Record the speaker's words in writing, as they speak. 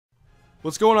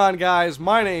What's going on, guys?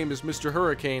 My name is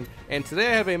MrHurriicane, and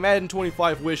today I have a Madden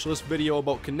 25 wishlist video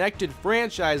about connected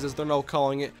franchises, they're now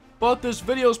calling it. But this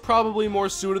video is probably more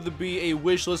suited to be a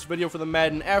wishlist video for the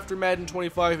Madden after Madden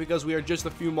 25 because we are just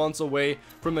a few months away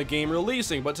from the game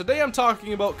releasing. But today I'm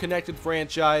talking about connected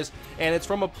franchise, and it's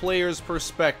from a player's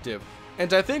perspective.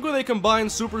 And I think when they combined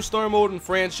Superstar Mode and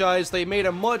Franchise, they made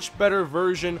a much better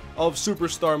version of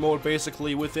Superstar Mode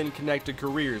basically within Connected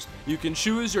Careers. You can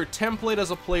choose your template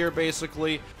as a player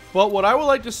basically, but what I would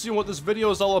like to see and what this video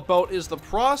is all about is the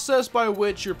process by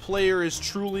which your player is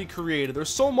truly created. There's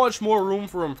so much more room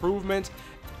for improvement.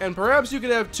 And perhaps you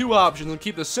could have two options and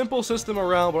keep the simple system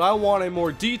around, but I want a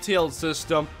more detailed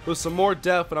system with some more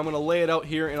depth, and I'm going to lay it out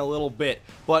here in a little bit.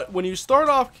 But when you start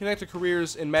off Connected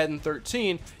Careers in Madden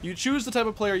 13, you choose the type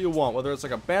of player you want, whether it's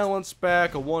like a balance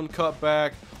back, a one cut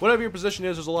back, whatever your position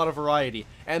is, there's a lot of variety.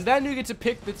 And then you get to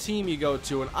pick the team you go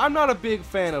to, and I'm not a big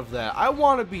fan of that. I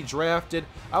want to be drafted.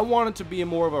 I want it to be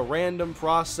more of a random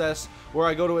process where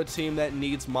I go to a team that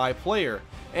needs my player.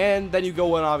 And then you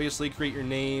go in, obviously, create your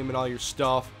name and all your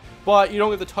stuff, but you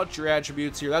don't get to touch your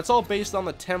attributes here. That's all based on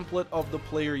the template of the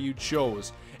player you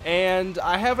chose. And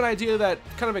I have an idea that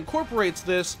kind of incorporates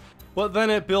this, but then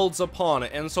it builds upon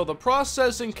it. And so the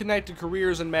process in Connected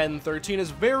Careers in Madden 13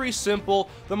 is very simple.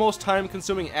 The most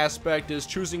time-consuming aspect is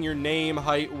choosing your name,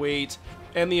 height, weight,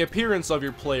 and the appearance of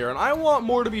your player. And I want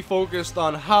more to be focused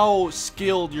on how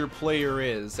skilled your player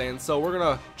is. And so we're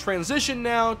going to transition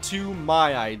now to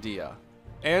my idea.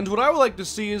 And what I would like to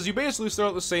see is you basically start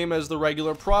out the same as the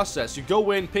regular process. You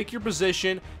go in, pick your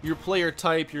position, your player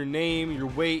type, your name, your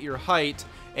weight, your height,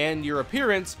 and your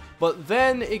appearance, but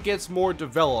then it gets more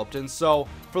developed. And so,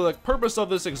 for the purpose of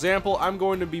this example, I'm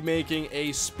going to be making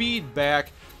a speed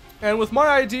back. And with my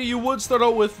idea, you would start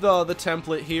out with the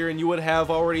template here, and you would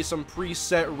have already some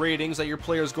preset ratings that your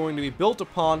player is going to be built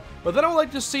upon. But then I would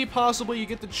like to see possibly you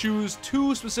get to choose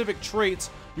two specific traits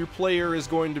your player is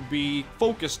going to be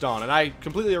focused on. And I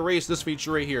completely erased this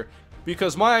feature right here,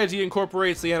 because my idea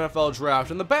incorporates the NFL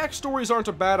draft. And the backstories aren't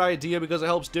a bad idea because it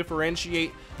helps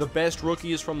differentiate the best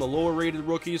rookies from the lower rated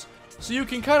rookies. So you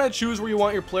can kind of choose where you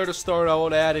want your player to start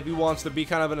out at, if he wants to be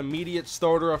kind of an immediate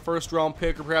starter, a first round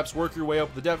pick, or perhaps work your way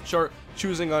up the depth chart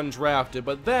choosing undrafted.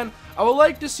 But then I would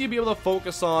like to see you be able to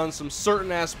focus on some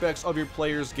certain aspects of your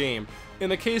player's game. In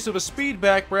the case of a speed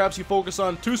back, perhaps you focus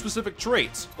on two specific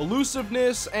traits,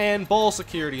 elusiveness and ball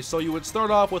security. So you would start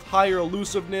off with higher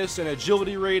elusiveness and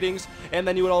agility ratings, and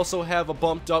then you would also have a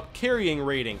bumped up carrying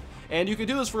rating. And you could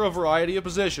do this for a variety of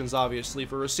positions, obviously.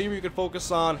 For receiver, you could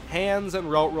focus on hands and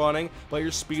route running, but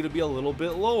your speed would be a little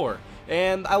bit lower.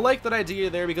 And I like that idea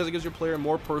there because it gives your player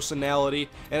more personality,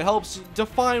 and it helps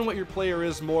define what your player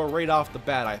is more right off the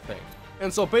bat, I think.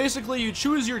 And so basically you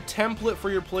choose your template for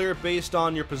your player based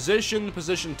on your position,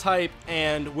 position type,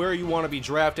 and where you want to be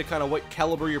drafted, kind of what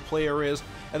caliber your player is,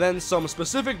 and then some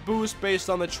specific boost based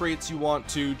on the traits you want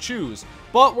to choose.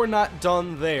 But we're not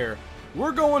done there.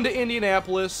 We're going to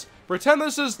Indianapolis. Pretend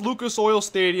this is Lucas Oil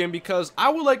Stadium because I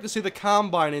would like to see the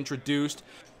Combine introduced.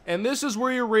 And this is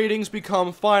where your ratings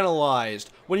become finalized.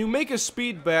 When you make a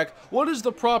speed back, what is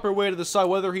the proper way to decide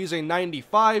whether he's a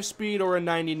 95 speed or a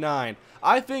 99?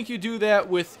 I think you do that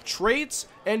with traits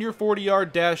and your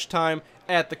 40-yard dash time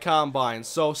at the Combine.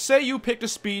 So say you picked a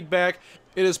speed back.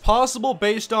 It is possible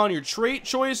based on your trait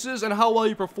choices and how well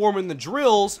you perform in the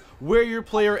drills where your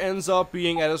player ends up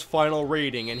being at his final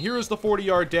rating. And here is the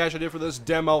 40-yard dash I did for this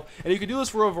demo, and you can do this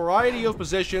for a variety of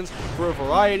positions, for a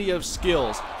variety of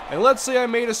skills. And let's say I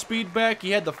made a speed back,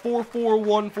 he had the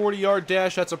 4.41 40-yard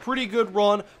dash. That's a pretty good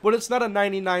run, but it's not a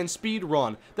 99 speed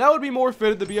run. That would be more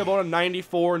fitted to be about a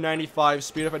 94, 95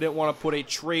 speed if I didn't want to put a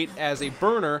trait as a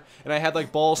burner, and I had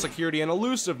like ball security and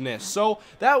elusiveness. So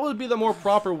that would be the more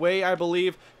proper way, I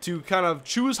believe, to kind of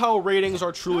choose how ratings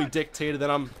are truly dictated.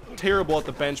 And I'm terrible at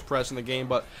the bench press in the game,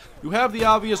 but you have the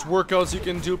obvious workouts you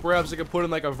can do. Perhaps you could put in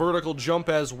like a vertical jump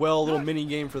as well, a little mini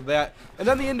game for that. And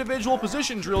then the individual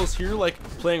position drills here, like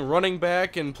playing running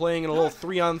back and playing in a little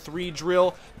 3-on-3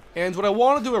 drill. And what I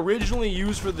wanted to originally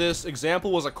use for this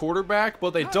example was a quarterback,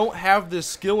 but they don't have this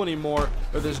skill anymore,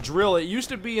 or this drill. It used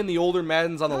to be in the older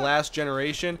Maddens on the last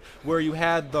generation, where you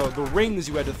had the rings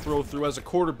you had to throw through as a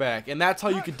quarterback, and that's how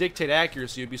you could dictate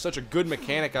accuracy. It'd be such a good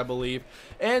mechanic, I believe.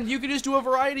 And you could just do a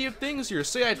variety of things here.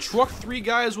 Say I truck 3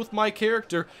 guys with my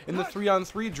character in the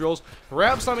 3-on-3 drills.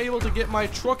 Perhaps I'm able to get my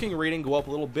trucking rating go up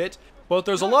a little bit. But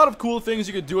there's a lot of cool things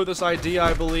you could do with this idea,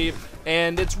 I believe,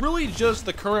 and it's really just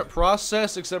the current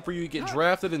process, except for you get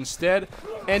drafted instead,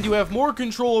 and you have more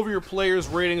control over your players'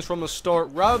 ratings from the start,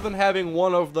 rather than having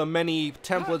one of the many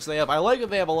templates they have. I like that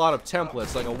they have a lot of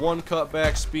templates, like a 1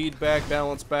 cutback, speed back,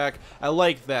 balance back. I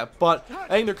like that, but I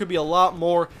think there could be a lot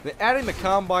more. And adding the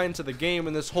combine to the game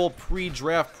and this whole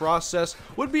pre-draft process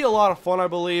would be a lot of fun, I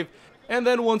believe. And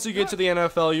then once you get to the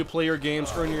NFL, you play your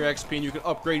games, earn your XP, and you can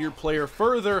upgrade your player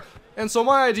further. And so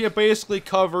my idea basically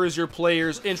covers your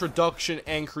player's introduction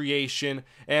and creation.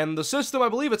 And the system, I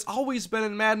believe it's always been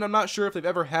in Madden. I'm not sure if they've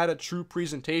ever had a true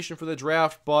presentation for the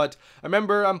draft, but I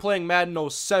remember I'm playing Madden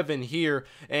 07 here,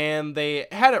 and they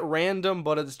had it random,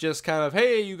 but it's just kind of,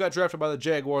 hey, you got drafted by the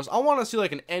Jaguars. I want to see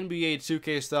like an NBA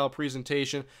 2K style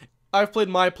presentation. I've played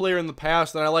my player in the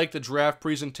past, and I like the draft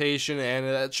presentation, and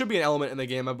it should be an element in the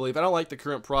game, I believe. I don't like the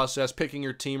current process, picking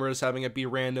your team or just having it be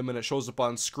random and it shows up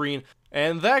on screen.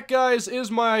 And that, guys,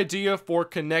 is my idea for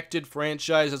connected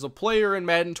franchise as a player in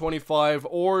Madden 25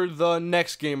 or the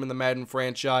next game in the Madden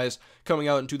franchise coming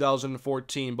out in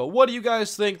 2014. But what do you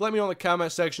guys think? Let me know in the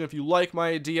comment section if you like my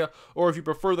idea or if you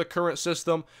prefer the current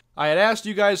system. I had asked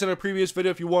you guys in a previous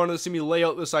video if you wanted to see me lay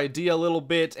out this idea a little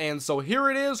bit, and so here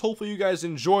it is. Hopefully you guys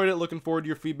enjoyed it. Looking forward to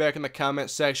your feedback in the comment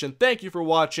section. Thank you for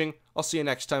watching. I'll see you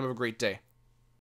next time. Have a great day.